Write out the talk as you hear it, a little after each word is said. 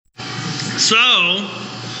So,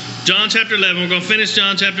 John chapter 11. We're going to finish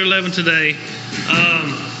John chapter 11 today.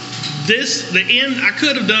 I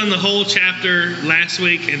could have done the whole chapter last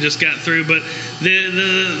week and just got through, but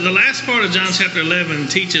the last part of John chapter 11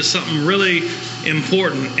 teaches something really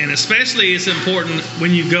important, and especially it's important when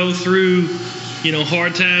you go through,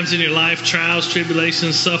 hard times in your life, trials,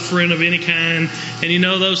 tribulations, suffering of any kind, and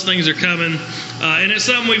those things are coming. And it's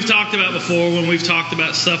something we've talked about before when we've talked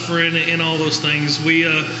about suffering and all those things. We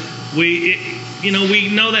know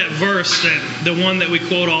that verse, that the one that we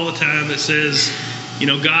quote all the time that says,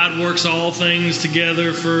 God works all things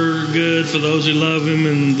together for good for those who love Him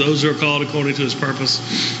and those who are called according to His purpose.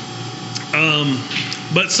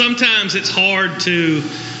 But sometimes it's hard to,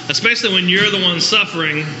 especially when you're the one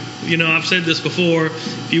suffering. I've said this before.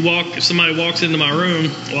 If somebody walks into my room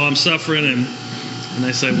while I'm suffering and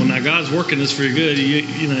they say, "Well, now God's working this for your good,"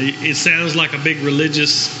 it sounds like a big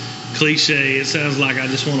religious cliche. It sounds like I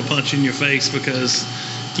just want to punch you in your face because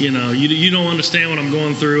you don't understand what I'm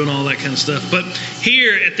going through and all that kind of stuff. But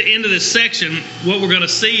here at the end of this section, what we're going to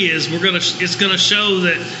see is it's going to show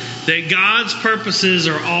that God's purposes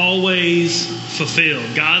are always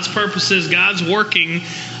fulfilled. God's purposes, God's working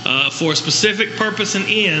for a specific purpose and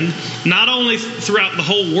end, not only throughout the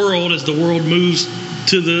whole world as the world moves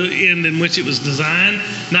to the end in which it was designed,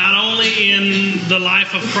 not only in the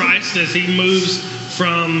life of Christ as He moves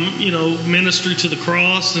from ministry to the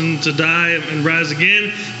cross and to die and rise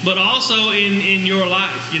again, but also in your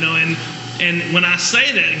life, and when I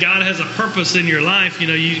say that God has a purpose in your life, you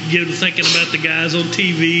get to thinking about the guys on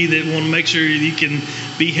TV that want to make sure you can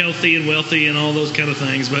be healthy and wealthy and all those kind of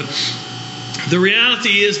things. But the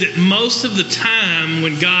reality is that most of the time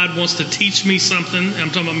when God wants to teach me something, I'm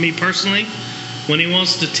talking about me personally, when He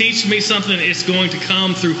wants to teach me something, it's going to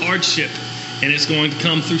come through hardship. And it's going to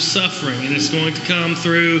come through suffering. And it's going to come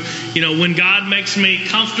through, when God makes me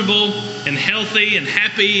comfortable and healthy and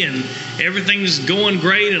happy and everything's going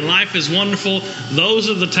great and life is wonderful,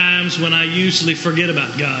 those are the times when I usually forget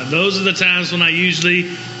about God. Those are the times when I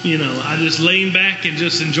usually, I just lean back and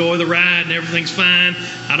just enjoy the ride and everything's fine.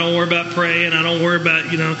 I don't worry about praying. I don't worry about,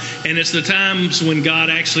 and it's the times when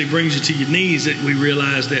God actually brings you to your knees that we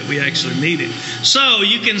realize that we actually need it. So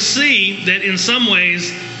you can see that in some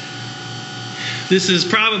ways, this is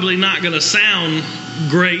probably not going to sound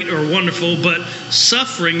great or wonderful, but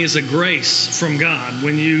suffering is a grace from God.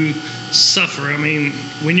 When you suffer,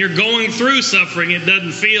 when you're going through suffering, it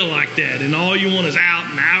doesn't feel like that. And all you want is out.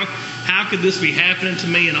 And how could this be happening to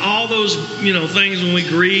me? And all those, things when we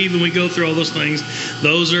grieve and we go through all those things,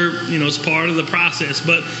 those are, it's part of the process.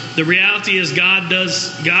 But the reality is God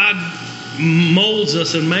molds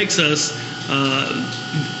us and makes us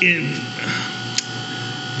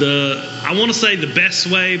I want to say the best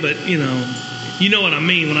way, but you know what I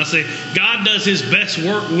mean when I say God does His best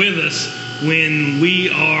work with us when we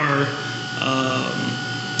are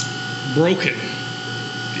broken.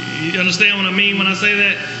 You understand what I mean when I say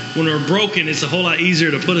that? When we're broken, it's a whole lot easier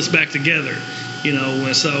to put us back together.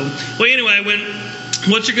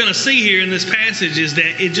 What you're going to see here in this passage is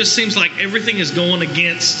that it just seems like everything is going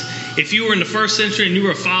against. If you were in the first century and you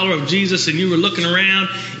were a follower of Jesus and you were looking around,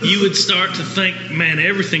 you would start to think, man,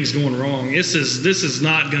 everything's going wrong. This is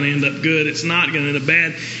not going to end up good. It's not going to end up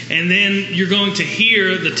bad. And then you're going to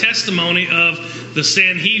hear the testimony of the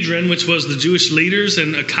Sanhedrin, which was the Jewish leaders,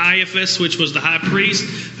 and Caiaphas, which was the high priest,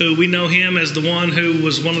 who we know him as the one who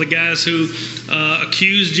was one of the guys who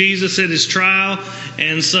accused Jesus at his trial.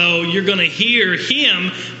 And so you're going to hear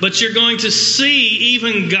him, but you're going to see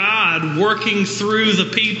even God working through the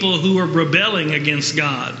people who are rebelling against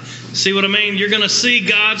God. See what I mean? You're going to see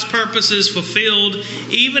God's purposes fulfilled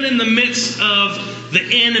even in the midst of the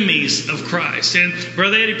enemies of Christ. And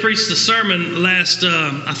Brother Eddie preached a sermon last,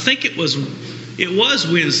 I think it was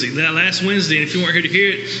Wednesday, that last Wednesday. And if you weren't here to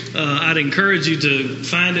hear it, I'd encourage you to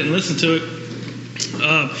find it and listen to it.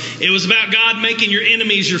 It was about God making your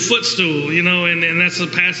enemies your footstool, and that's a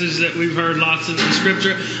passage that we've heard lots of in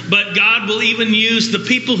Scripture. But God will even use the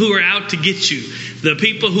people who are out to get you, the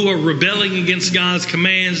people who are rebelling against God's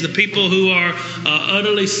commands, the people who are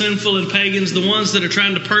utterly sinful and pagans, the ones that are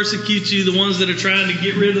trying to persecute you, the ones that are trying to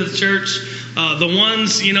get rid of the church, the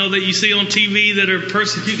ones, that you see on TV that are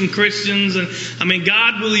persecuting Christians. And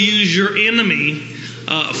God will use your enemy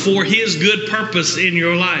for His good purpose in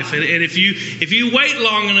your life. And if you wait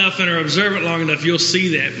long enough and are observant long enough, you'll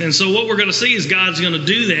see that. And so what we're going to see is God's going to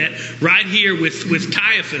do that right here with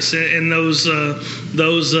Caiaphas and those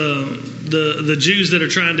the Jews that are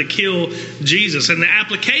trying to kill Jesus. And the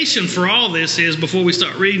application for all this is, before we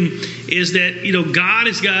start reading, is that God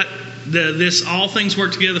has got this all things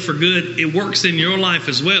work together for good, it works in your life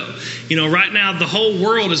as well. Right now the whole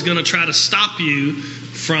world is going to try to stop you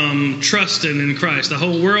from trusting in Christ. The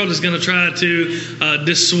whole world is going to try to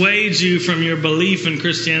dissuade you from your belief in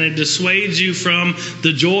Christianity, dissuade you from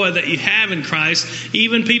the joy that you have in Christ.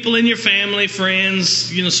 Even people in your family,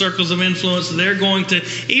 friends, circles of influence, they're going to,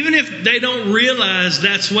 even if they don't realize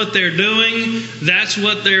that's what they're doing, that's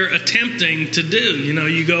what they're attempting to do.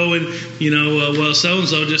 You go and, well,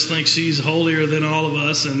 so-and-so just thinks she's holier than all of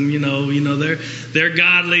us, and, they're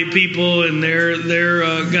godly people, and they're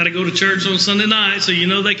got to go to church on Sunday night, so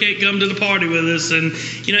they can't come to the party with us. And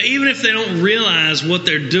even if they don't realize what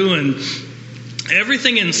they're doing,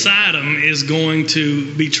 everything inside them is going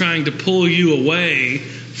to be trying to pull you away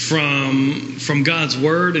from God's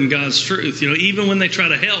word and God's truth. Even when they try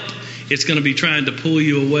to help, it's going to be trying to pull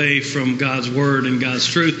you away from God's word and God's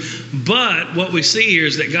truth. But what we see here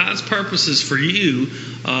is that God's purposes for you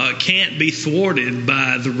can't be thwarted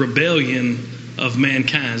by the rebellion of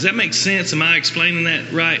mankind. Does that make sense? Am I explaining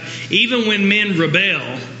that right? Even when men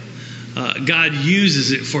rebel, God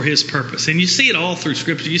uses it for His purpose, and you see it all through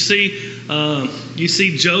Scripture. You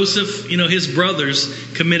see Joseph. His brothers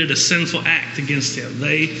committed a sinful act against him.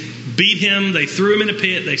 They beat him. They threw him in a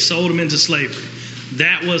pit. They sold him into slavery.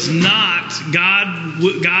 That was not God.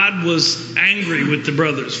 God was angry with the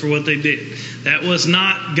brothers for what they did. That was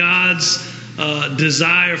not God's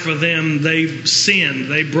desire for them. They sinned.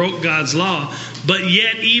 They broke God's law. But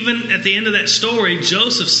yet, even at the end of that story,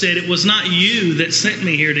 Joseph said, "It was not you that sent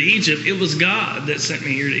me here to Egypt. It was God that sent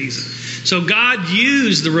me here to Egypt." So God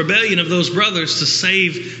used the rebellion of those brothers to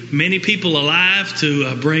save many people alive,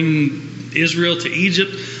 to bring Israel to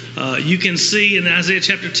Egypt. You can see in Isaiah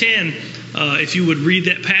chapter 10, if you would read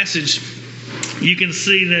that passage, you can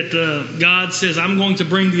see that God says, "I'm going to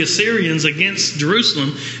bring the Assyrians against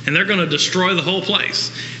Jerusalem, and they're going to destroy the whole place.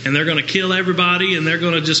 And they're going to kill everybody, and they're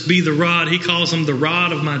going to just be the rod." He calls them the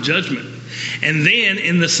rod of my judgment. And then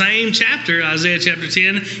in the same chapter, Isaiah chapter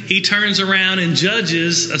 10, He turns around and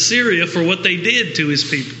judges Assyria for what they did to His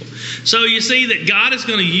people. So you see that God is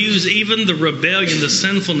going to use even the rebellion, the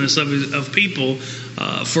sinfulness of people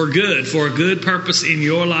for good, for a good purpose in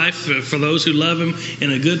your life, for those who love Him,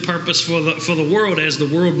 and a good purpose for the world as the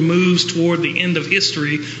world moves toward the end of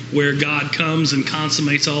history, where God comes and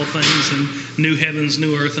consummates all things, and new heavens,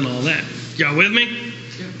 new earth, and all that. Y'all with me?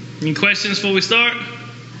 Yeah. Any questions before we start?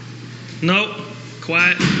 No?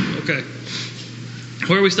 Quiet? Okay.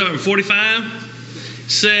 Where are we starting? 45?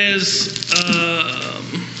 Says...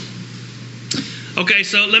 Okay,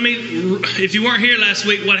 so if you weren't here last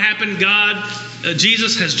week, what happened?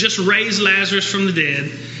 Jesus has just raised Lazarus from the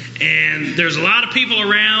dead, and there's a lot of people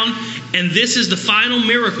around, and this is the final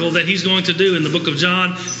miracle that He's going to do in the book of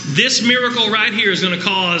John. This miracle right here is going to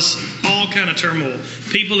cause all kind of turmoil.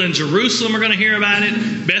 People in Jerusalem are going to hear about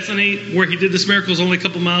it. Bethany, where He did this miracle, is only a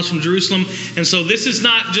couple miles from Jerusalem. And so this is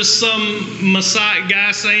not just some Messiah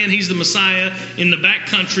guy saying he's the Messiah in the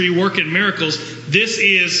backcountry working miracles. This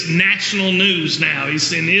is national news now.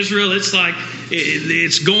 He's in Israel. It's like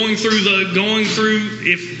it's going through.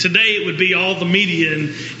 If today it would be all the media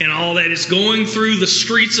and all that. It's going through the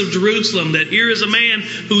streets of Jerusalem that here is a man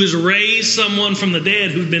who has raised someone from the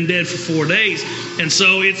dead who'd been dead for 4 days. And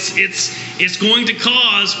so it's going to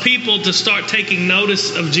cause people to start taking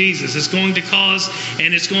notice of Jesus. It's going to cause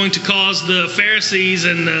the Pharisees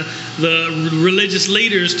and the religious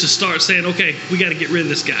leaders to start saying, "Okay, we got to get rid of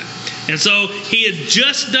this guy." And so He had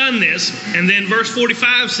just done this, and then verse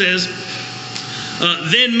 45 says,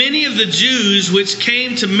 "Then many of the Jews which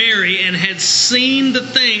came to Mary and had seen the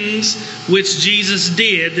things which Jesus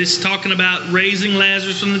did," this is talking about raising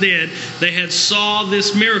Lazarus from the dead, they had saw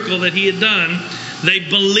this miracle that He had done, they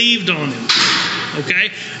believed on Him.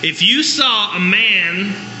 Okay? If you saw a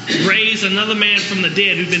man raise another man from the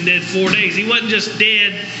dead who'd been dead 4 days, he wasn't just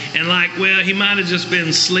dead and he might have just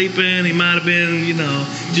been sleeping, he might have been,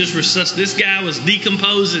 just resuscitated. This guy was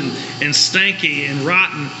decomposing and stanky and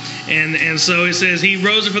rotten. And so it says He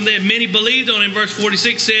rose from the dead. Many believed on Him. Verse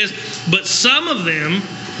 46 says, "But some of them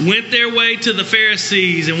went their way to the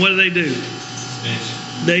Pharisees." And what did they do?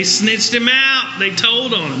 They snitched Him out. They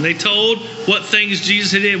told on Him. They told what things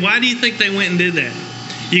Jesus had did. Why do you think they went and did that?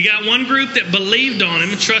 You got one group that believed on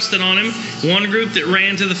Him and trusted on Him. One group that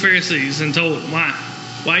ran to the Pharisees and told Him. Why?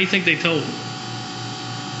 Why do you think they told Him?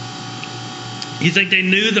 You think they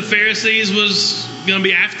knew the Pharisees was going to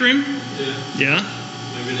be after Him? Yeah.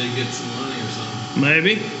 Maybe they get some money or something.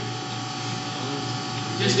 Maybe.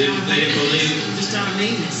 Just out of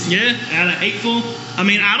meanness. Yeah, out of hateful. I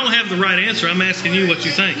mean, I don't have the right answer. I'm asking you what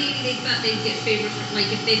you think. Maybe they thought they'd get favor,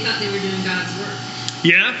 if they thought they were doing God's work.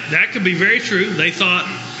 Yeah, that could be very true. They thought,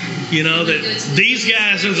 You know, that these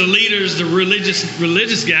guys are the leaders, the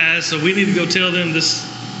religious guys, so we need to go tell them this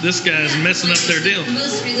guy's messing up their deal.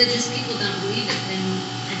 Most religious people don't believe it, and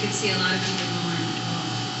I could see a lot of people going,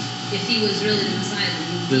 if he was really the Messiah,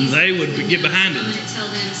 then they would get behind him. I'm going to tell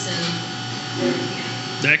them so. Yeah.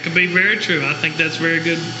 That could be very true. I think that's very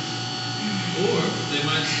good. Or they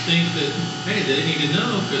might think that, hey, they need to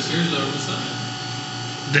know because here's our Messiah.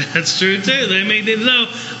 That's true too. They may need to know.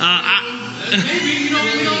 Maybe you don't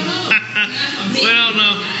know. Well,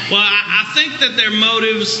 no. Well, I think that their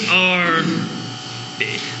motives are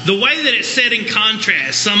the way that it's set in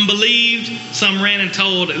contrast. Some believed, some ran and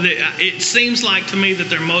told. It seems like to me that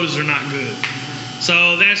their motives are not good.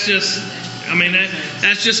 So that's just. I mean,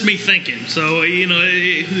 that's just me thinking. So, you know,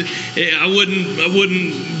 I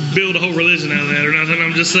wouldn't build a whole religion out of that or nothing.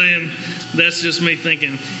 I'm just saying that's just me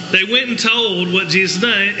thinking. They went and told what Jesus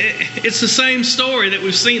done. It's the same story that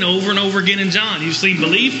we've seen over and over again in John. You've seen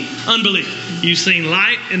belief, unbelief. You've seen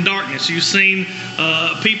light and darkness. You've seen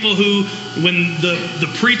people who, when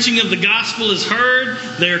the preaching of the gospel is heard,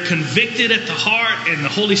 they're convicted at the heart, and the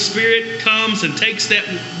Holy Spirit comes and takes that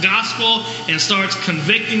gospel and starts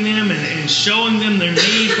convicting them and showing them their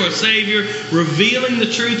need for a Savior, revealing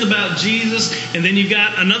the truth about Jesus. And then you've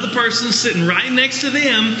got another person sitting right next to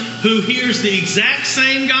them who hears the exact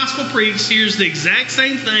same gospel preached, hears the exact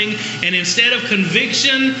same thing, and instead of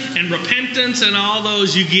conviction and repentance and all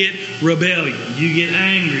those, you get rebellion, you get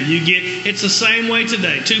anger, it's the same way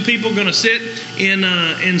today. Two people are going to sit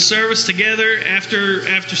in service together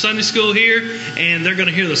after Sunday school here, and they're going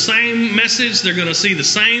to hear the same message. They're going to see the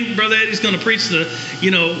same. Brother Eddie's going to preach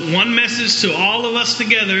one message to all of us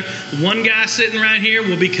together. One guy sitting right here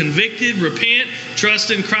will be convicted, repent,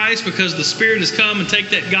 trust in Christ because the Spirit has come and take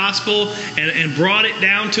that gospel and brought it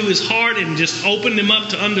down to his heart and just opened him up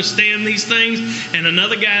to understand these things. And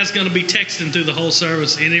another guy's going to be texting through the whole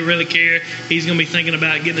service. He didn't really care. He's going to be thinking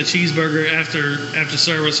about getting a cheeseburger after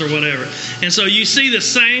service or whatever. And so you see the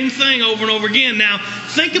same thing over and over again. Now,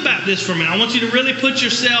 think about this for a minute. I want you to really put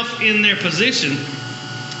yourself in their position.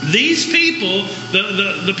 These people,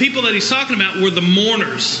 the people that he's talking about, were the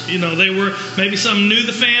mourners. You know, they were, maybe some knew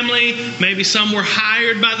the family, maybe some were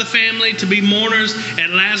hired by the family to be mourners at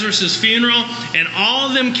Lazarus' funeral. And all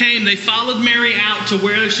of them came. They followed Mary out to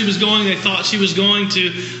where she was going. They thought she was going to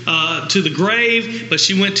the grave, but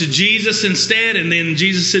she went to Jesus instead. And then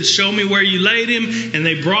Jesus said, "Show me where you laid him." And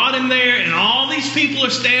they brought him there, and all these people are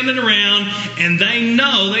standing around, and they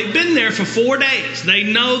know they've been there for 4 days. They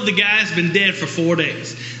know the guy's been dead for 4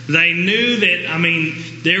 days. They knew that,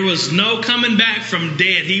 there was no coming back from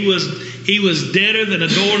dead. He was deader than a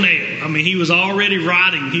doornail. He was already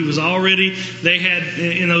rotting. They had,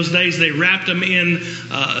 in those days, they wrapped him in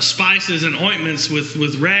spices and ointments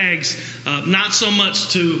with rags, not so much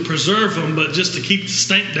to preserve them, but just to keep the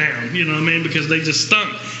stink down, because they just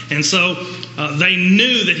stunk. And so they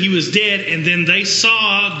knew that he was dead, and then they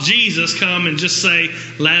saw Jesus come and just say,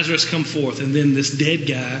 "Lazarus, come forth." And then this dead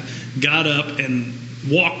guy got up and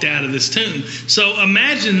walked out of this tomb. So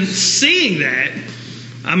imagine seeing that.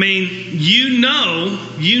 You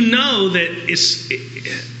know that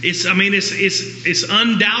it's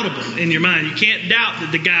undoubtable in your mind. You can't doubt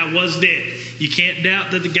that the guy was dead. You can't doubt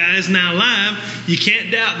that the guy is now alive. You can't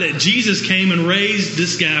doubt that Jesus came and raised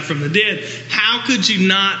this guy from the dead. How could you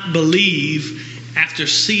not believe after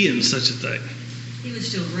seeing such a thing? He was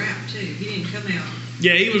still wrapped too. He didn't come out.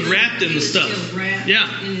 Yeah, he was wrapped in the stuff. He was still wrapped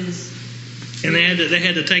in his... And they had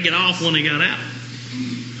to take it off when he got out.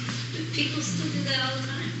 People still do that all the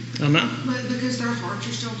time. I know. But because their hearts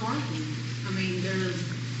are still hardened.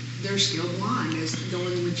 They're still blind. As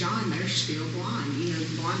going with John, they're still blind.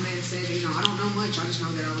 The blind man said, "I don't know much. I just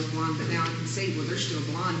know that I was blind, but now I can see." Well, they're still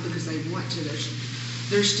blind because they want to.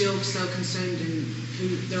 They're still so consumed in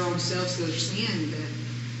their own selves, their sin,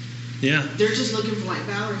 that they're just looking for, like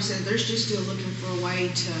Valerie said, they're just still looking for a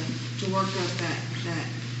way to work up that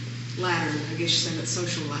ladder, I guess you said, that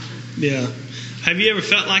social ladder. Yeah. Have you ever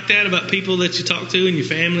felt like that about people that you talk to and your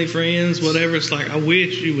family, friends, whatever? It's like, I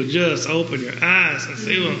wish you would just open your eyes and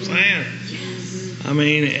see what I'm saying.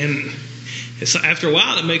 And it's, after a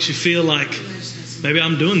while, it makes you feel like maybe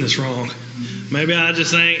I'm doing this wrong. Maybe I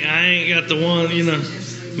ain't got the one,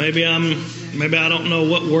 maybe I don't know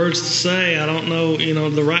what words to say. I don't know,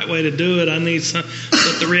 the right way to do it. I need some.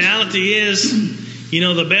 But the reality is,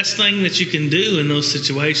 the best thing that you can do in those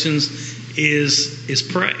situations is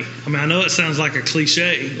pray. I know it sounds like a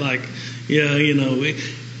cliche, but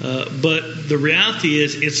the reality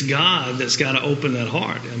is it's God that's got to open that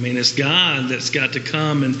heart. It's God that's got to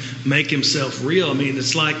come and make himself real.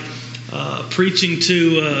 It's like preaching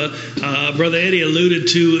to Brother Eddie alluded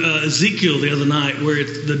to Ezekiel the other night, where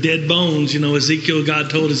it's the dead bones. Ezekiel, God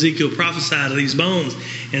told Ezekiel, prophesy to these bones.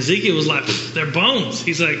 And Ezekiel was like, they're bones.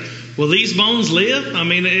 He's like, will these bones live? I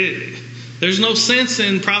mean, there's no sense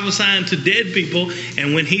in prophesying to dead people.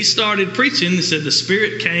 And when he started preaching, he said the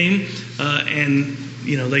Spirit came and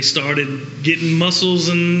they started getting muscles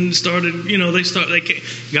and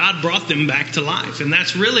God brought them back to life. And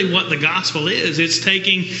that's really what the gospel is. It's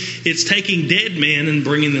taking dead men and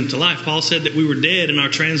bringing them to life. Paul said that we were dead in our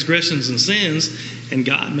transgressions and sins, and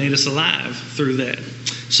God made us alive through that.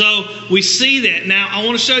 So we see that. Now I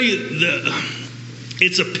want to show you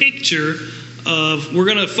it's a picture of, we're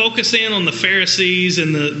going to focus in on the Pharisees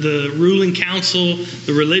and the ruling council,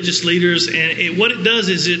 the religious leaders. And what it does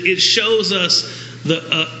is it shows us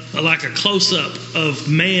like a close-up of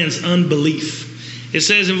man's unbelief. It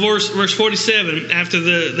says in verse 47, after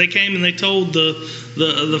they came and they told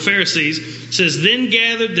the Pharisees, it says, then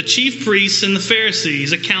gathered the chief priests and the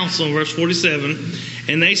Pharisees a council, in verse 47,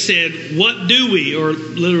 and they said, what do we, or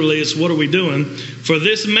literally it's what are we doing, for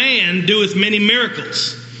this man doeth many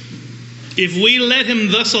miracles. If we let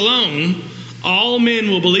him thus alone, all men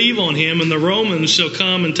will believe on him, and the Romans shall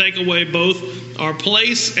come and take away both our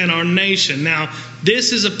place and our nation. Now,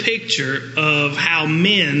 this is a picture of how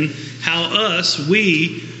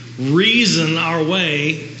we reason our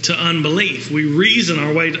way to unbelief. We reason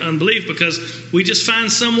our way to unbelief because we just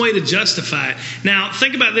find some way to justify it. Now,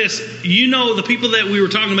 think about this. The people that we were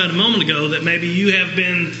talking about a moment ago that maybe you have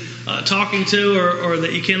been talking to or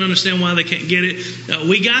that you can't understand why they can't get it.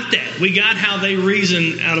 We got that. We got how they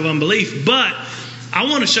reason out of unbelief. But I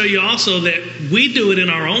want to show you also that we do it in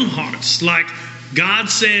our own hearts. Like God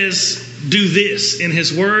says, do this in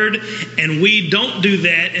His Word, and we don't do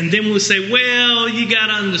that. And then we'll say, well, you got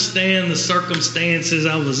to understand the circumstances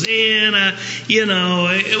I was in.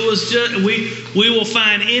 It was just, we will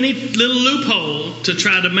find any little loophole to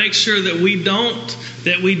try to make sure that we don't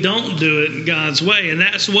do it God's way. And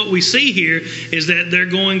that's what we see here, is that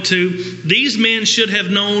these men should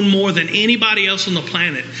have known more than anybody else on the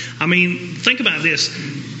planet. I mean, think about this.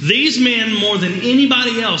 These men, more than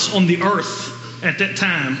anybody else on the earth at that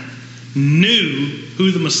time, knew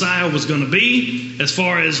who the Messiah was going to be as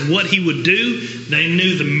far as what He would do. They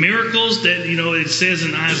knew the miracles that, it says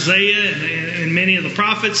in Isaiah and many of the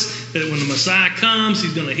prophets that when the Messiah comes,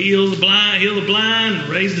 He's going to heal the blind and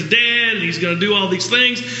raise the dead, and He's going to do all these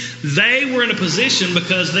things. They were in a position,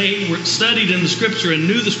 because they were studied in the Scripture and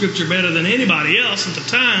knew the Scripture better than anybody else at the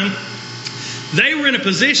time. They were in a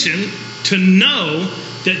position to know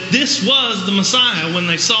that this was the Messiah when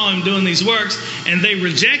they saw Him doing these works, and they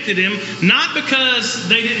rejected Him, not because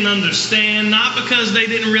they didn't understand, not because they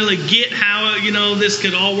didn't really get how, this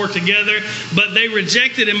could all work together, but they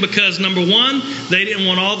rejected Him because, number one, they didn't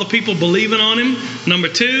want all the people believing on Him. Number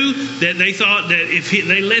two, that they thought that if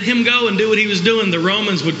they let Him go and do what He was doing, the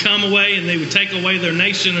Romans would come away and they would take away their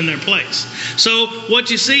nation and their place. So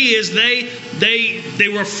what you see is they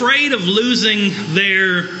were afraid of losing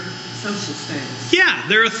their social status. Yeah,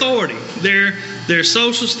 their authority, their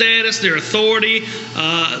social status, their authority.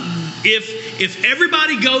 If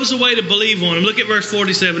everybody goes away to believe on Him, look at verse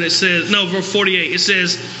 47. Verse 48. It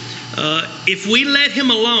says, if we let Him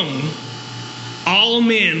alone, all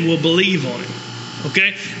men will believe on Him.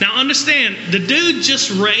 Okay. Now understand, the dude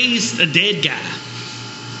just raised a dead guy.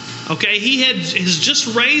 Okay, He has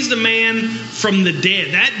just raised a man from the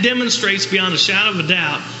dead. That demonstrates beyond a shadow of a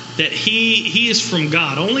doubt that he is from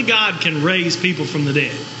God. Only God can raise people from the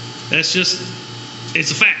dead.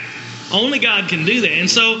 It's a fact. Only God can do that. And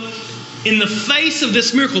so, in the face of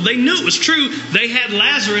this miracle, they knew it was true. They had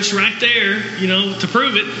Lazarus right there, to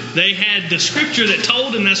prove it. They had the Scripture that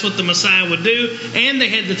told them that's what the Messiah would do. And they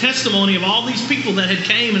had the testimony of all these people that had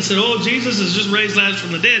came and said, oh, Jesus has just raised Lazarus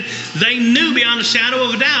from the dead. They knew beyond a shadow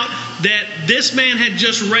of a doubt that this man had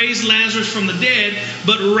just raised Lazarus from the dead.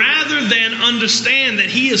 But rather than understand that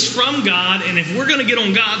He is from God, and if we're going to get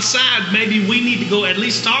on God's side, maybe we need to go at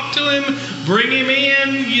least talk to Him, bring Him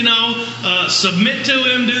in, submit to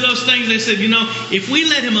Him, do those things. They said, if we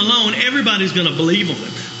let Him alone, everybody's going to believe on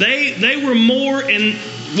Him. They were more, and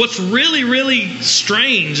what's really, really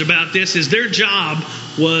strange about this is their job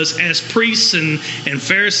was, as priests and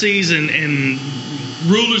Pharisees and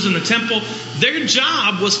rulers in the temple, their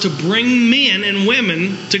job was to bring men and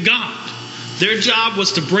women to God. Their job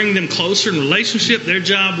was to bring them closer in relationship. Their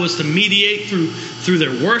job was to mediate through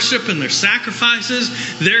their worship and their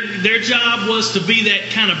sacrifices. Their job was to be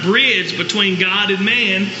that kind of bridge between God and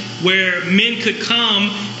man, where men could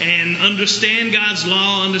come and understand God's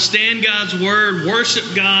law, understand God's word, worship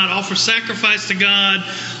God, offer sacrifice to God,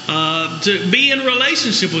 to be in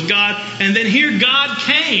relationship with God. And then here God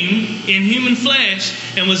came in human flesh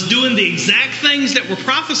and was doing the exact things that were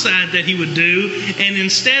prophesied that he would do. And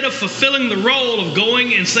instead of fulfilling the role of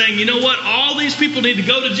going and saying, you know what, all these people need to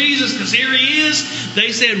go to Jesus because here he is,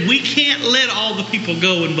 they said, we can't let all the people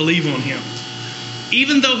go and believe on him,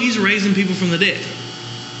 even though he's raising people from the dead.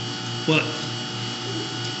 What?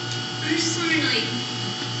 I'm just wondering, like,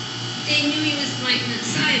 they knew he was like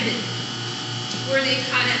Messiah, but were they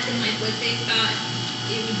caught up in like what they thought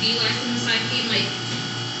it would be like when Messiah came? Like,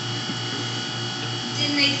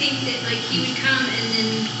 didn't they think that like he would come and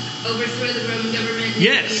then overthrow the Roman government and be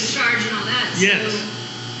in charge and all that? Yes.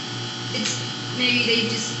 So it's maybe they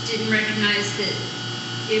just didn't recognize that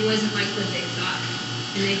it wasn't like what they thought,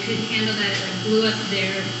 and they couldn't handle that. It like blew up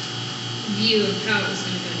their view of how it was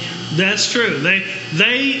going to go down. That's true.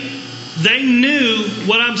 They knew,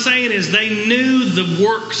 what I'm saying is they knew the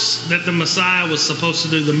works that the Messiah was supposed to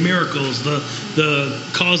do, the miracles, the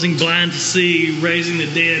causing blind to see, raising the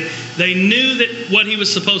dead. They knew that what he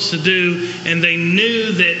was supposed to do, and they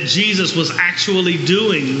knew that Jesus was actually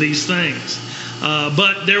doing these things.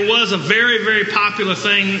 But there was a very, very popular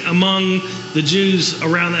thing among the Jews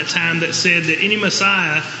around that time that said that any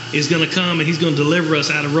Messiah is going to come and he's going to deliver us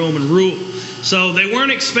out of Roman rule. So they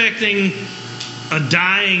weren't expecting a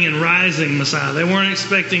dying and rising Messiah. They weren't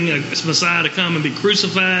expecting a Messiah to come and be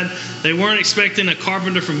crucified. They weren't expecting a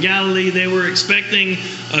carpenter from Galilee. They were expecting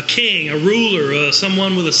a king, a ruler,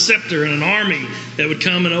 someone with a scepter and an army that would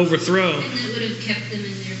come and overthrow. And that would have kept them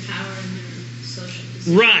in their power and their social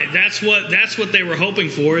position. Right. That's what they were hoping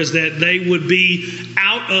for, is that they would be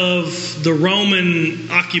out of the Roman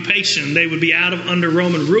occupation. They would be out of under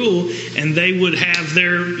Roman rule, and they would have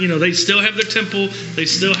their, they'd still have their temple, they'd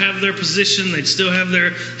still have their position, they'd still have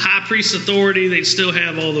their high priest authority, they'd still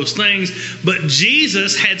have all those things. But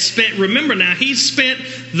Jesus had spent, remember now, he spent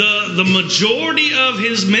the majority of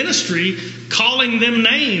his ministry calling them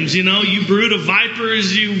names, you brood of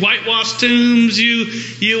vipers, you whitewashed tombs, you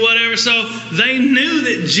whatever. So they knew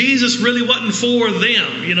that Jesus really wasn't for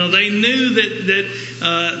them. They knew that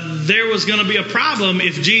there was going to be a problem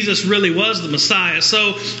if Jesus really was the Messiah.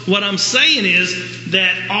 So what I'm saying is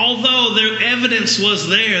that although their evidence was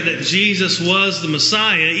there that Jesus was the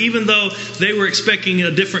Messiah, even though they were expecting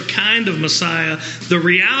a different kind of Messiah, the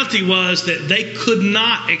reality was that they could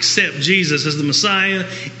not accept Jesus as the Messiah,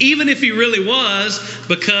 even if he really was,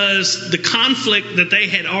 because the conflict that they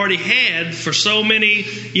had already had for so many,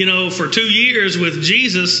 for 2 years with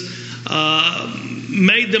Jesus,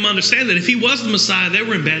 made them understand that if he was the Messiah, they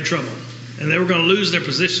were in bad trouble and they were going to lose their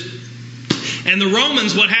position. And the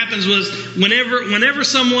Romans, what happens was whenever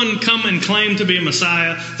someone come and claimed to be a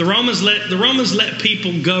Messiah, the Romans let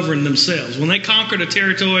people govern themselves. When they conquered a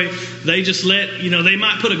territory, they just let, they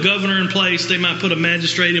might put a governor in place, they might put a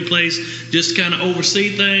magistrate in place, just kind of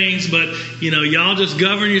oversee things, but y'all just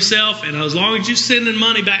govern yourself, and as long as you're sending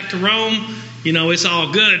money back to Rome, it's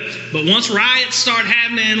all good. But once riots start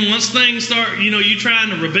happening, once things start, you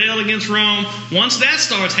trying to rebel against Rome, once that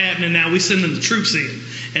starts happening, now we send the troops in.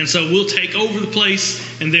 And so we'll take over the place,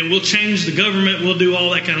 and then we'll change the government, we'll do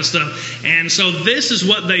all that kind of stuff. And so this is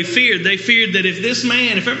what they feared. They feared that if this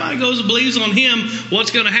man, if everybody goes and believes on him, what's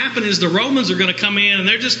going to happen is the Romans are going to come in and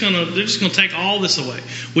they're just going to take all this away.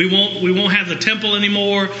 We won't have the temple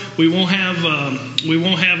anymore. We won't have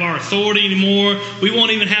our authority anymore. We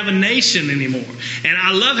won't even have a nation anymore. And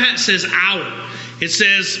I love how it says our. It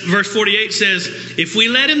says, verse 48 says, if we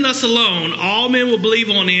let him thus alone, all men will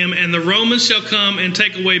believe on him, and the Romans shall come and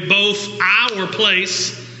take away both our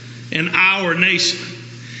place and our nation.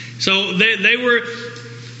 So you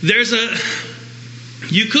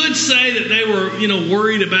could say that they were,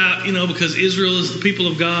 worried about, because Israel is the people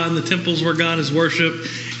of God and the temples where God is worshipped,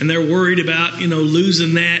 and they're worried about,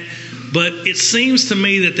 losing that. But it seems to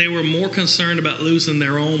me that they were more concerned about losing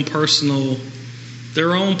their own personal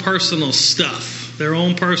stuff. Their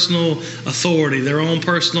own personal authority, their own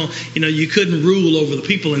personal, you couldn't rule over the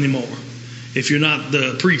people anymore if you're not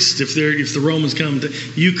the priest. If the Romans come,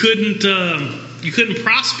 you couldn't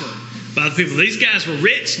prosper by the people. These guys were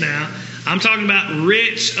rich now. I'm talking about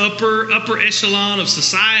rich, upper echelon of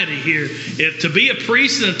society here. If to be a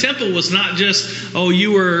priest in a temple was not just,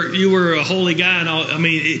 you were a holy guy and all. I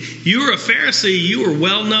mean, you were a Pharisee. You were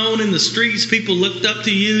well known in the streets. People looked up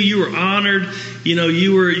to you. You were honored.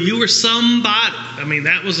 You were somebody. I mean,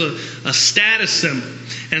 that was a status symbol.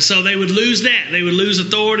 And so they would lose that. They would lose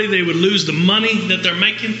authority. They would lose the money that they're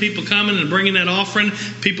making. People coming and bringing that offering.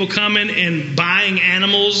 People coming and buying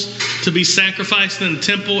animals to be sacrificed in the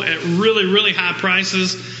temple at really, really high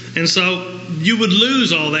prices. And so you would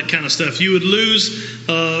lose all that kind of stuff. You would lose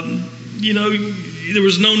there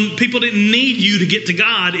was people didn't need you to get to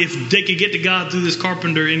God if they could get to God through this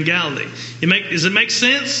carpenter in Galilee. Does it make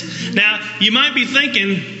sense? Now, you might be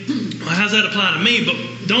thinking, well, how does that apply to me? But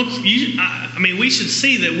we should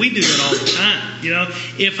see that we do that all the time.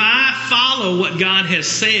 If I follow what God has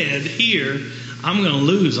said here, I'm going to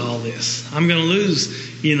lose all this. I'm going to lose,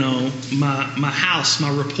 my house, my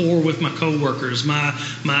rapport with my coworkers, my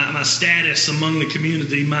status among the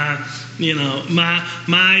community, my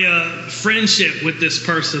friendship with this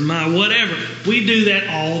person, my whatever. We do that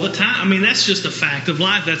all the time. That's just a fact of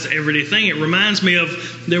life. That's an everyday thing. It reminds me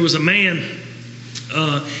of, there was a man,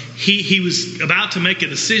 he was about to make a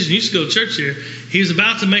decision. He used to go to church here. He was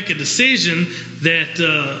about to make a decision that,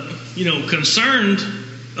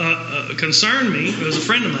 concerned me. It was a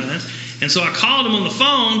friend of mine. And so I called him on the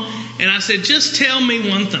phone and I said, just tell me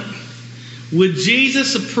one thing. Would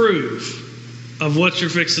Jesus approve of what you're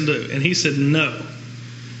fixing to do? And he said, no.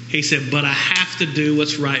 He said, but I have to do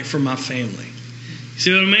what's right for my family.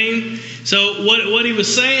 See what I mean? So what he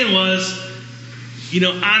was saying was,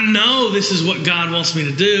 I know this is what God wants me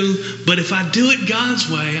to do, but if I do it God's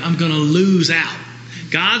way, I'm going to lose out.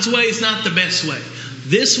 God's way is not the best way.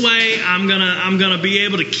 This way, I'm gonna be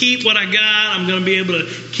able to keep what I got. I'm gonna be able to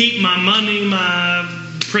keep my money, my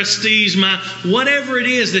prestige, my whatever it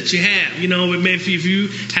is that you have. If you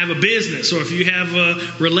have a business or if you have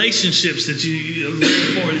relationships that you are very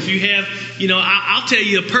important. If you have, I'll tell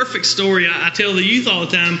you a perfect story. I tell the youth all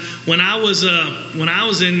the time. When I was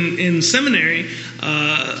in seminary,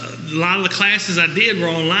 a lot of the classes I did were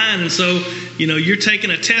online, and so you're taking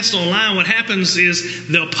a test online. What happens is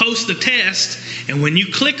they'll post the test, and when you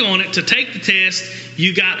click on it to take the test,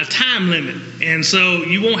 you got a time limit, and so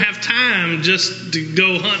you won't have time just to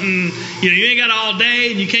go hunting. You ain't got all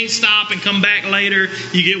day, and you can't stop and come back later.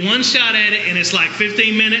 You get one shot at it, and it's like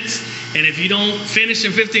 15 minutes. And if you don't finish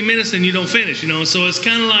in 15 minutes, then you don't finish. So it's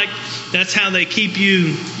kind of like that's how they keep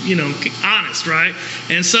you, honest, right?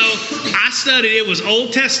 And so I studied. It was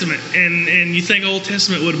Old Testament, and you think Old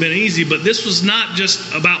Testament would have been easy, but this was not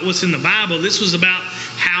just about what's in the Bible. This was about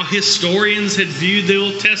how historians had viewed the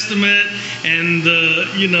Old Testament and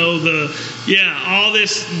all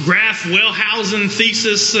this Graf Wellhausen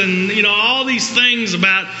thesis and all these things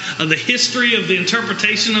about the history of the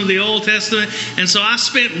interpretation of the Old Testament. And so I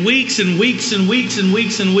spent weeks and weeks and weeks and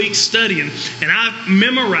weeks and weeks studying, and I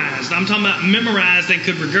memorized. I'm talking about memorized and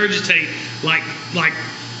could regurgitate like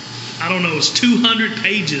I don't know, it was 200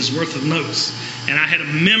 pages worth of notes. And I had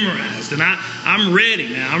them memorized. And I'm ready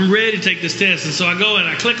now. I'm ready to take this test. And so I go and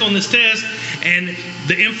I click on this test. And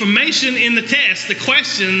the information in the test, the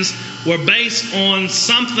questions, were based on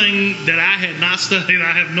something that I had not studied.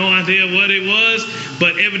 I have no idea what it was.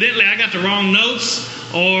 But evidently I got the wrong notes,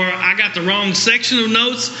 or I got the wrong section of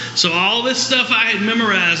notes. So all this stuff I had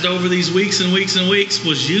memorized over these weeks and weeks and weeks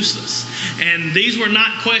was useless. And these were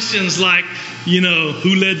not questions like,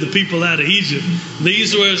 who led the people out of Egypt?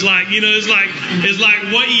 These were like, it's like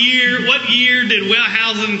what year did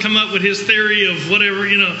Wellhausen come up with his theory of whatever,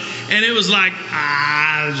 and it was like,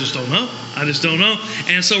 I just don't know.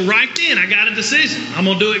 And so right then I got a decision. I'm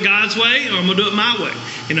going to do it God's way, or I'm going to do it my way.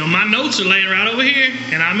 My notes are laying right over here,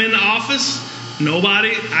 and I'm in the office.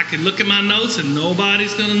 I could look at my notes and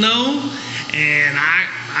nobody's going to know, and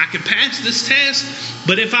I could pass this test.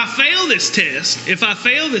 But if I fail this test,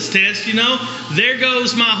 there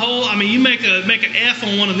goes my whole. You make an F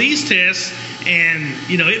on one of these tests, and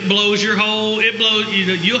it blows your whole.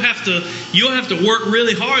 You'll have to work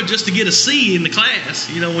really hard just to get a C in the class.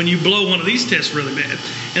 When you blow one of these tests really bad.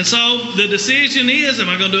 And so the decision is: am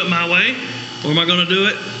I going to do it my way, or am I going to do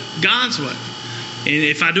it God's way? And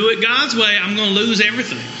if I do it God's way, I'm going to lose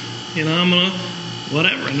everything. I'm going to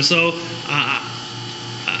whatever. And so I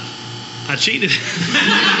cheated.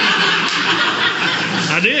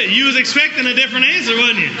 I did. You was expecting a different answer,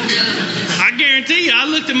 wasn't you? I guarantee you, I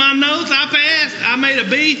looked at my notes, I passed, I made a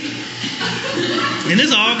B, and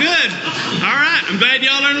it's all good. All right, I'm glad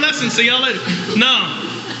y'all learned a lesson. See y'all later. No,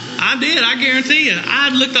 I did. I guarantee you, I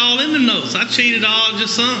looked all in the notes. I cheated all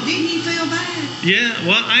just some. Didn't you feel bad? Yeah,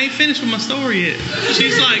 well, I ain't finished with my story yet.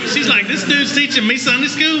 She's like, this dude's teaching me Sunday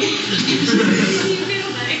school.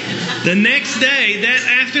 The next day, that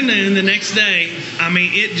afternoon,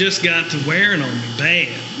 it just got to wearing on me bad.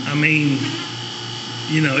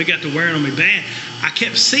 It got to wearing on me bad. I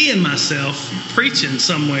kept seeing myself preaching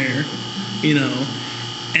somewhere,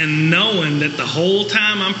 and knowing that the whole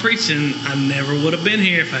time I'm preaching, I never would have been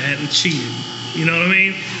here if I hadn't cheated. You know what I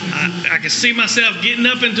mean? I could see myself getting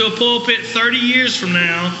up into a pulpit 30 years from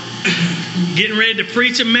now, getting ready to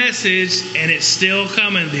preach a message, and it's still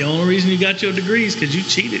coming. The only reason you got your degree is because you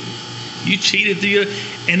cheated. You cheated through your,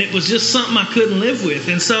 and it was just something I couldn't live with.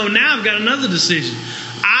 And so now I've got another decision.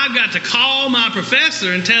 I've got to call my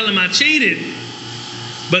professor and tell him I cheated.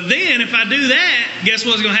 But then if I do that, guess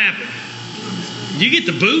what's going to happen? You get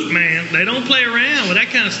the boot, man. They don't play around with that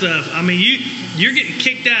kind of stuff. I mean, you're getting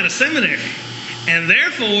kicked out of seminary. And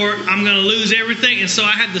therefore, I'm going to lose everything. And so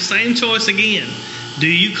I had the same choice again. Do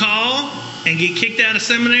you call and get kicked out of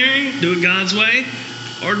seminary, do it God's way?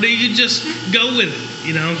 Or do you just go with it?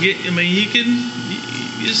 You know, you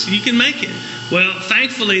can make it. Well,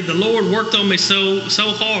 thankfully, the Lord worked on me so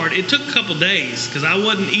hard. It took a couple days because I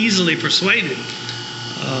wasn't easily persuaded.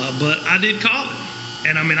 But I did call it.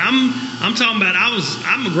 And I mean, I'm talking about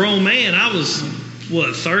I'm a grown man. I was,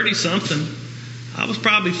 30-something. I was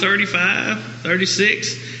probably 35,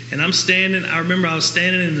 36. And I remember I was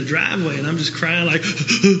standing in the driveway and I'm just crying like,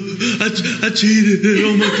 I cheated.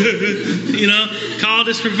 Oh my God. You know, called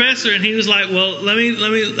this professor and he was like, well, let me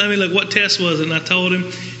look, what test was it? And I told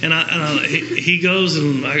him and he goes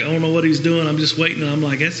and I don't know what he's doing. I'm just waiting. And I'm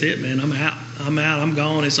like, that's it, man. I'm out. I'm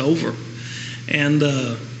gone. It's over. And,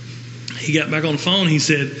 he got back on the phone. He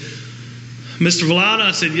said, Mr. Vallada?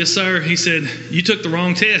 I said, yes, sir. He said, you took the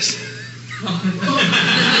wrong test.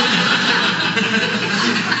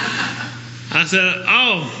 I said,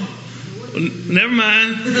 oh, never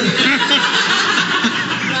mind.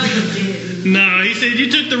 No, he said,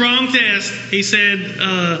 you took the wrong test. He said,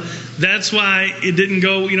 that's why it didn't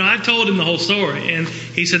go. You know, I told him the whole story. And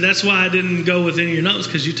he said, that's why I didn't go with any of your notes,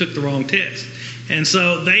 because you took the wrong test. And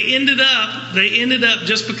so they ended up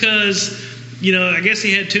just because, you know, I guess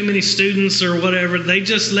he had too many students or whatever. They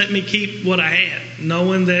just let me keep what I had,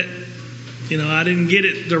 knowing that, you know, I didn't get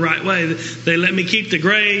it the right way. They let me keep the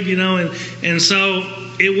grade, you know, and so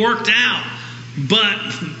it worked out. But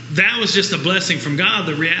that was just a blessing from God.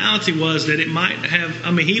 The reality was that it might have,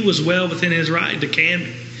 I mean, he was well within his right to can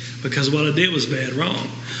me because what I did was bad wrong.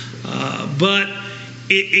 But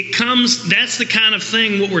it comes, that's the kind of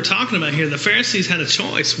thing what we're talking about here. The Pharisees had a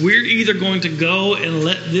choice. We're either going to go and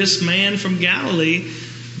let this man from Galilee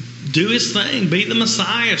do his thing, be the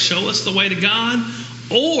Messiah, show us the way to God,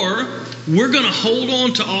 or we're going to hold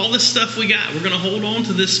on to all this stuff we got. We're going to hold on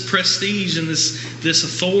to this prestige and this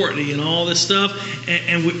authority and all this stuff,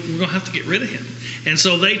 and we're going to have to get rid of him. And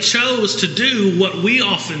so they chose to do what we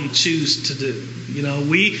often choose to do. You know,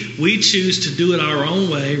 we choose to do it our own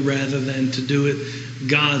way rather than to do it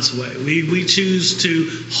God's way. We choose to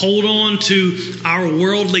hold on to our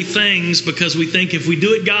worldly things because we think if we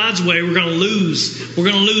do it God's way, we're going to lose. We're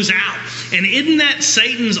going to lose out. And isn't that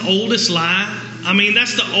Satan's oldest lie? I mean,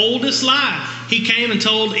 that's the oldest lie. He came and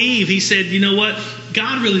told Eve, he said, you know what?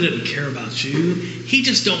 God really doesn't care about you. He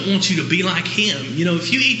just don't want you to be like him. You know,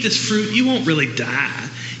 if you eat this fruit, you won't really die.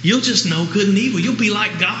 You'll just know good and evil. You'll be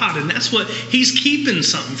like God. And that's what he's keeping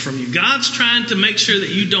something from you. God's trying to make sure that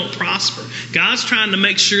you don't prosper. God's trying to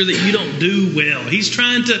make sure that you don't do well. He's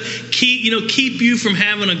trying to keep you from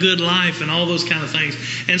having a good life and all those kind of things.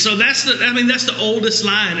 And so that's the oldest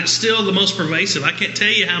lie, and it's still the most pervasive. I can't tell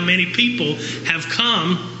you how many people have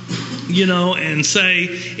come, you know, and say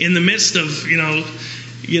in the midst of,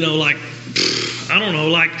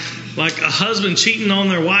 like a husband cheating on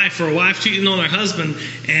their wife or a wife cheating on their husband,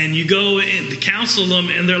 and you go in to counsel them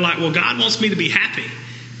and they're like, well, God wants me to be happy.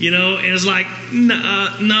 You know, and it's like,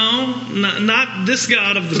 no, not this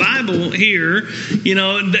God of the Bible here. You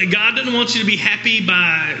know, God doesn't want you to be happy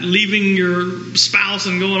by leaving your spouse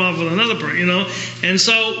and going off with another person, you know. And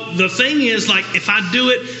so the thing is, like, if I do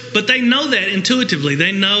it, but they know that intuitively.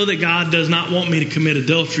 They know that God does not want me to commit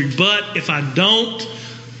adultery. But if I don't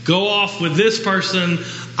go off with this person,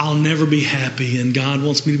 I'll never be happy, and God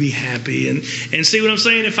wants me to be happy. And see what I'm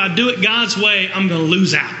saying? If I do it God's way, I'm going to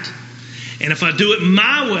lose out. And if I do it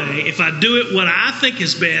my way, if I do it what I think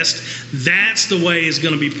is best, that's the way it's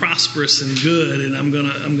going to be prosperous and good, and I'm going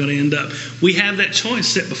to end up. We have that choice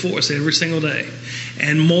set before us every single day.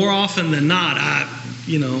 And more often than not, I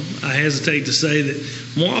hesitate to say that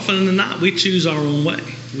more often than not, we choose our own way.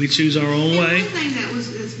 We choose our own way. One thing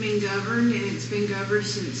that's been governed, and it's been governed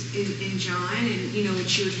since in John, and you know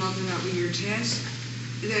what you were talking about with your test,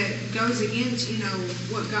 that goes against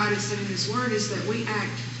what God has said in His Word, is that we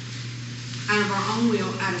act out of our own will,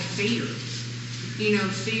 out of fear.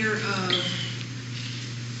 Fear of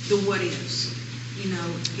the what ifs.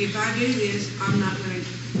 If I do this, I'm not going to,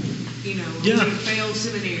 I'm going to fail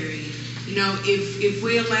seminary. If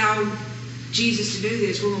we allow Jesus to do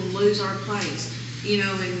this, we're going to lose our place. And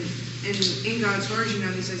in God's Word,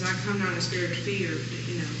 He says, I come not in a spirit of fear, to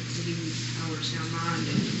give you power of sound mind.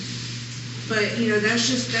 But,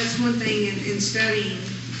 that's one thing in studying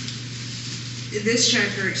this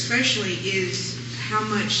chapter especially, is how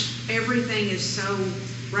much everything is so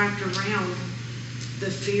wrapped around the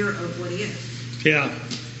fear of what if. Yeah.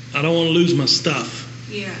 I don't want to lose my stuff.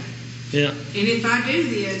 Yeah. Yeah. And if I do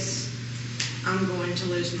this, I'm going to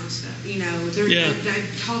lose my stuff. You know,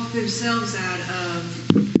 they've talked themselves out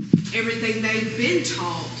of everything they've been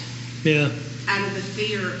taught. Yeah. Out of the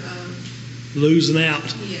fear of losing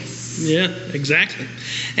out. Yes. Yeah, exactly.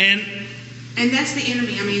 And that's the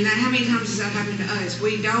enemy. I mean, how many times has that happened to us?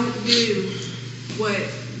 We don't do what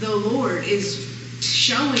the Lord is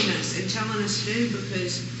showing us and telling us to do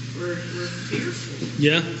because we're fearful.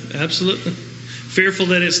 Yeah, absolutely. Fearful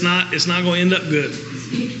that it's not going to end up good.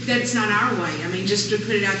 That's not our way. I mean, just to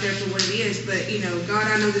put it out there for what it is. But, you know, God,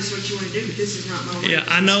 I know this is what you want to do, but this is not my way. Yeah,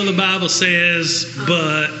 I know the Bible says,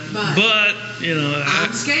 but you know.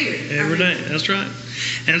 I'm scared. Every day. That's right.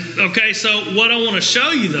 And, okay, so what I want to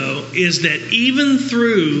show you, though, is that even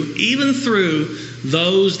through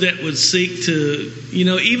those that would seek to, you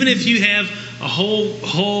know, even if you have a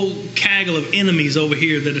whole gaggle of enemies over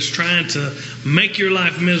here that is trying to make your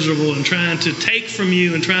life miserable and trying to take from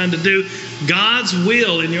you and trying to do God's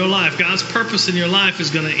will in your life, God's purpose in your life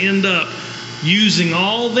is going to end up using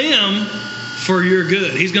all them for your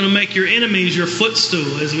good. He's going to make your enemies your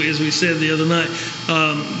footstool, as we said the other night.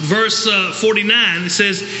 Verse 49, it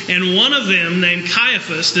says, and one of them, named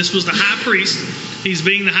Caiaphas, this was the high priest, he's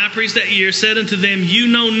being the high priest that year, said unto them, you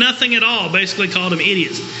know nothing at all. Basically called them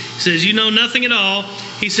idiots. He says, you know nothing at all.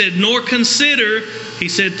 He said, nor consider, he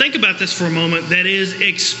said, think about this for a moment, that it is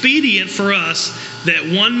expedient for us that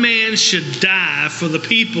one man should die for the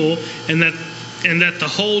people, and that the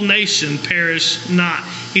whole nation perish not.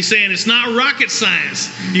 He's saying it's not rocket science.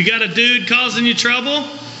 You got a dude causing you trouble,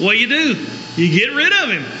 what do? You get rid of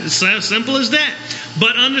him. It's as simple as that.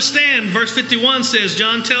 But understand, verse 51 says,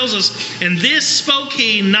 John tells us, and this spoke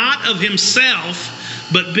he not of himself,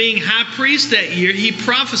 but being high priest that year, he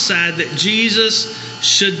prophesied that Jesus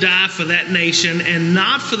should die for that nation, and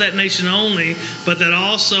not for that nation only, but that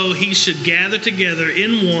also he should gather together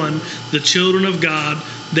in one the children of God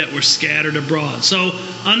that were scattered abroad. So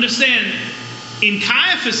understand, in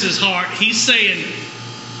Caiaphas' heart, he's saying,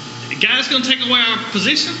 the guy's going to take away our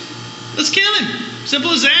position? Let's kill him.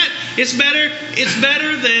 Simple as that. It's better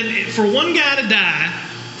than for one guy to die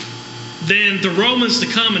than the Romans to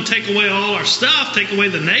come and take away all our stuff, take away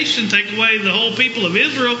the nation, take away the whole people of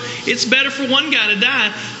Israel. It's better for one guy to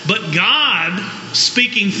die. But God,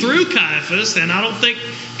 speaking through Caiaphas, and I don't think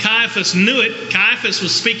Caiaphas knew it. Caiaphas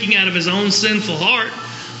was speaking out of his own sinful heart.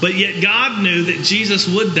 But yet God knew that Jesus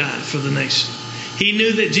would die for the nation. He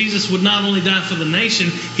knew that Jesus would not only die for the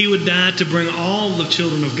nation, he would die to bring all the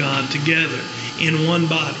children of God together in one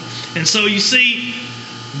body. And so you see,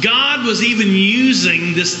 God was even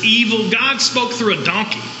using this evil. God spoke through a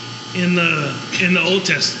donkey in the Old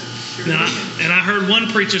Testament. Now, and I heard one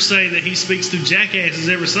preacher say that he speaks through jackasses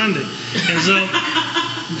every Sunday. And so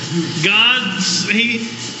hey,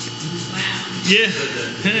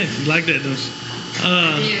 you like that, don't you?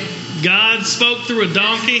 God spoke through a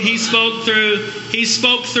donkey. He spoke through. He's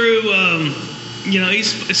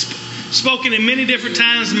spoken in many different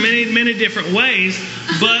times, many different ways.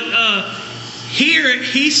 But here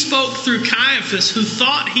he spoke through Caiaphas, who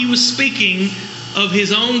thought he was speaking of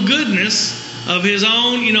his own goodness, of his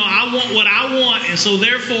own. I want what I want, and so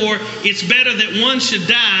therefore it's better that one should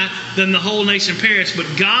die than the whole nation perish.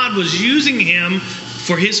 But God was using him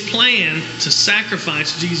for his plan to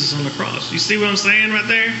sacrifice Jesus on the cross. You see what I'm saying right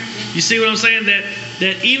there? You see what I'm saying?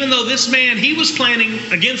 That even though this man, he was planning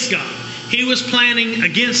against God. He was planning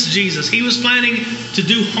against Jesus. He was planning to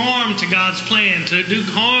do harm to God's plan, to do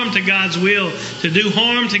harm to God's will, to do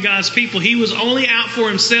harm to God's people. He was only out for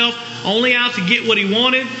himself, only out to get what he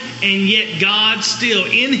wanted, and yet God still,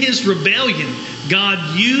 in his rebellion,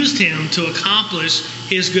 God used him to accomplish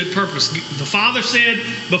his good purpose. The Father said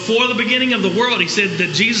before the beginning of the world, he said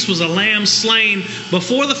that Jesus was a lamb slain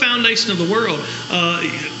before the foundation of the world.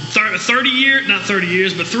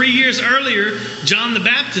 3 years earlier, John the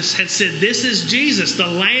Baptist had said, this is Jesus, the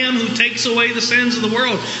Lamb who takes away the sins of the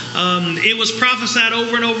world. It was prophesied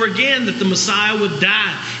over and over again that the Messiah would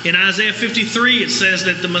die. In Isaiah 53, it says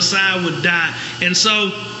that the Messiah would die. And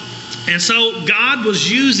so God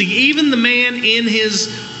was using even the man in his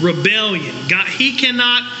rebellion. God, he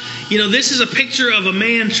cannot, this is a picture of a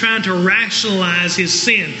man trying to rationalize his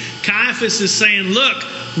sin. Caiaphas is saying, look,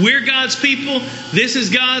 we're God's people. This is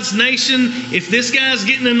God's nation. If this guy's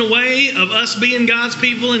getting in the way of us being God's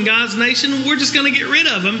people and God's nation, we're just going to get rid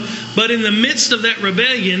of him. But in the midst of that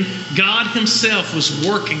rebellion, God himself was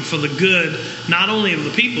working for the good, not only of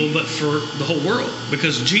the people, but for the whole world,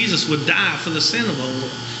 because Jesus would die for the sin of the whole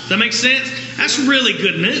world. Does that make sense? That's really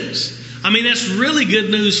good news. I mean, that's really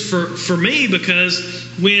good news for me, because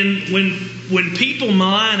when people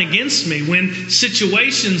malign against me, when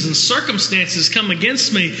situations and circumstances come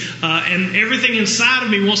against me, and everything inside of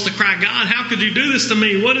me wants to cry, God, how could you do this to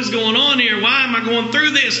me? What is going on here? Why am I going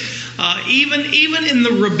through this? Even in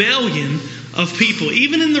the rebellion of people,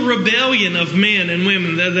 even in the rebellion of men and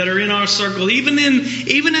women that are in our circle, even in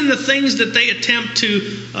the things that they attempt to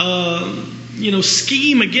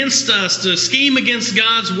scheme against us, to scheme against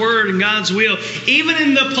God's word and God's will, even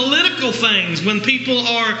in the political things, when people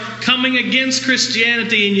are coming against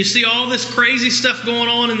Christianity and you see all this crazy stuff going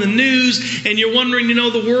on in the news and you're wondering,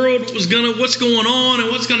 the world what's going on and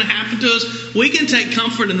what's going to happen to us, we can take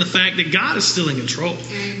comfort in the fact that God is still in control.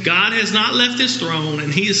 God has not left his throne,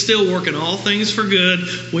 and he is still working all things for good.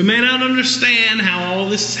 We may not understand how all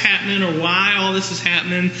this is happening or why all this is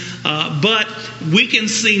happening, but we can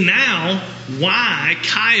see now why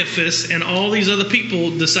Caiaphas and all these other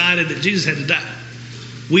people decided that Jesus had to die.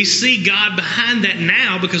 We see God behind that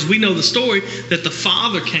now, because we know the story that the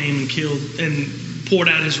Father came and killed and poured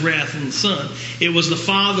out his wrath on the Son. It was the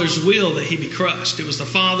Father's will that he be crushed. It was the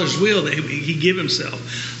Father's will that he give himself.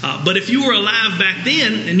 But if you were alive back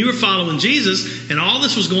then and you were following Jesus and all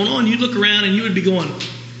this was going on, you'd look around and you would be going,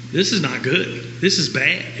 this is not good. This is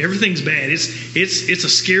bad. Everything's bad. It's a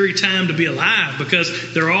scary time to be alive,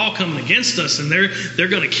 because they're all coming against us and they're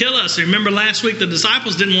going to kill us. Remember last week the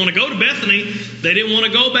disciples didn't want to go to Bethany. They didn't want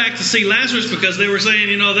to go back to see Lazarus, because they were saying,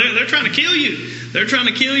 they're trying to kill you. They're trying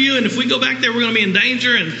to kill you, and if we go back there, we're going to be in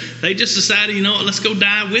danger. And they just decided, let's go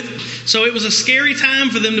die with him. So it was a scary time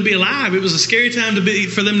for them to be alive. It was a scary time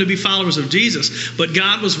for them to be followers of Jesus. But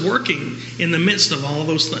God was working in the midst of all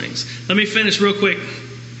those things. Let me finish real quick.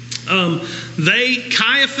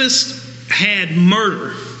 Caiaphas had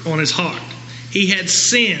murder on his heart. He had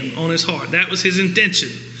sin on his heart. That was his intention.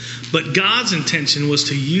 But God's intention was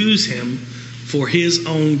to use him for his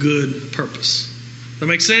own good purpose. That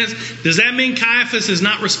makes sense? Does that mean Caiaphas is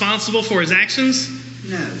not responsible for his actions?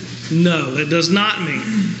 No. No, that does not mean.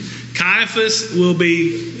 Caiaphas will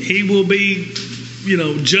be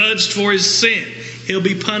judged for his sin. He'll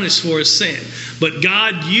be punished for his sin. But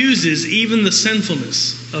God uses even the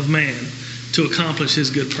sinfulness of man to accomplish his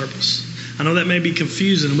good purpose. I know that may be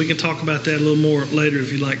confusing. We can talk about that a little more later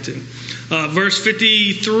if you'd like to. Verse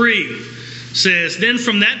 53 says, Then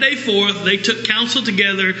from that day forth they took counsel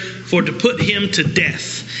together for to put him to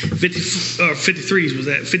death. 53 was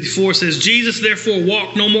that. 54 says, Jesus therefore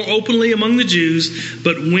walked no more openly among the Jews,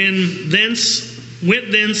 but went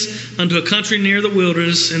thence unto a country near the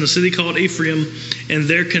wilderness in a city called Ephraim, and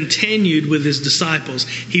there continued with his disciples.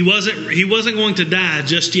 He wasn't going to die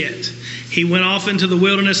just yet. He went off into the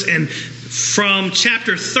wilderness, and from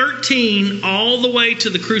chapter 13 all the way to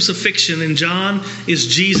the crucifixion in John is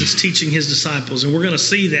Jesus teaching his disciples, and we're going to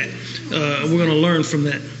see that. We're going to learn from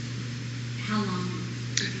that. How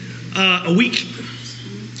long? A week.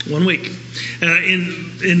 1 week.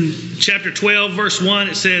 In chapter 12, verse 1,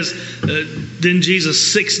 it says, then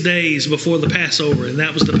Jesus 6 days before the Passover, and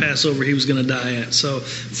that was the Passover he was going to die at. So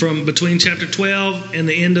from between chapter 12 and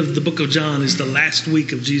the end of the book of John is the last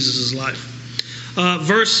week of Jesus' life.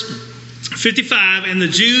 Verse 55, and the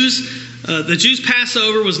Jews'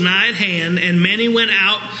 Passover was nigh at hand, and many went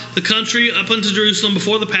out the country up unto Jerusalem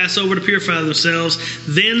before the Passover to purify themselves.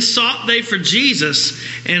 Then sought they for Jesus,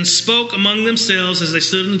 and spoke among themselves as they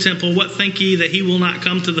stood in the temple, What think ye that he will not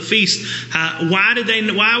come to the feast?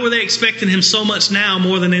 Why were they expecting him so much now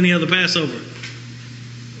more than any other Passover?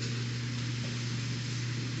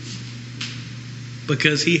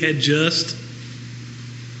 Because he had just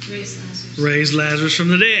raised Lazarus from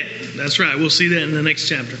the dead. That's right. We'll see that in the next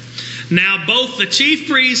chapter. Now both the chief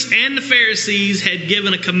priests and the Pharisees had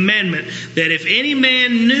given a commandment that if any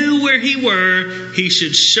man knew where he were, he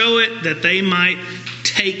should show it, that they might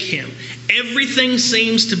take him. Everything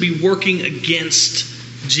seems to be working against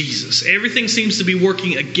Jesus. Everything seems to be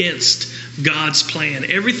working against God's plan.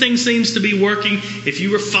 Everything seems to be working. If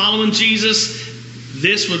you were following Jesus,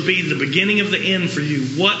 this would be the beginning of the end for you.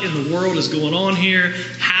 What in the world is going on here?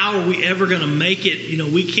 How are we ever going to make it?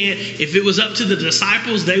 We can't. If it was up to the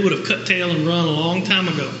disciples, they would have cut tail and run a long time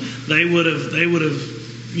ago. They would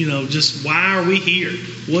have, just, why are we here?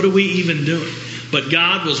 What are we even doing? But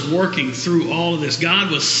God was working through all of this. God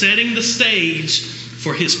was setting the stage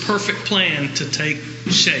for his perfect plan to take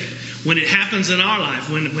shape. When it happens in our life,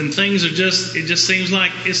 when things are it just seems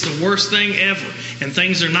like it's the worst thing ever, and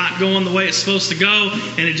things are not going the way it's supposed to go,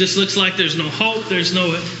 and it just looks like there's no hope, there's no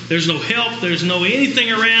help, there's no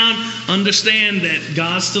anything around, understand that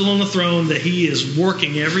God's still on the throne, that he is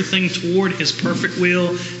working everything toward his perfect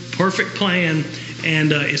will, perfect plan,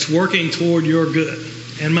 and it's working toward your good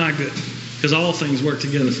and my good. because all things work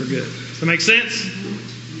together for good. Does that make sense?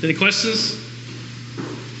 Any questions?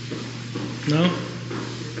 No?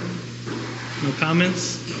 No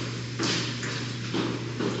comments?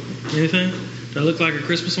 Anything? Do I look like a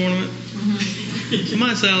Christmas ornament?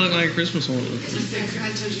 Somebody say I look like a Christmas ornament.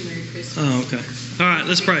 I told you Merry Christmas. Oh, okay. All right,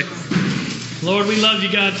 let's pray. Lord, we love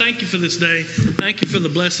you, God. Thank you for this day. Thank you for the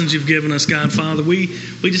blessings you've given us, God, Father. We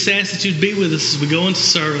just ask that you'd be with us as we go into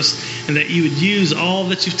service and that you would use all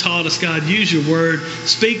that you've taught us, God. Use your word.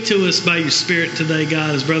 Speak to us by your Spirit today,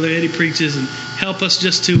 God, as Brother Eddie preaches, and help us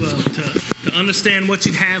just to understand what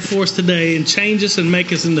you'd have for us today and change us and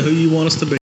make us into who you want us to be.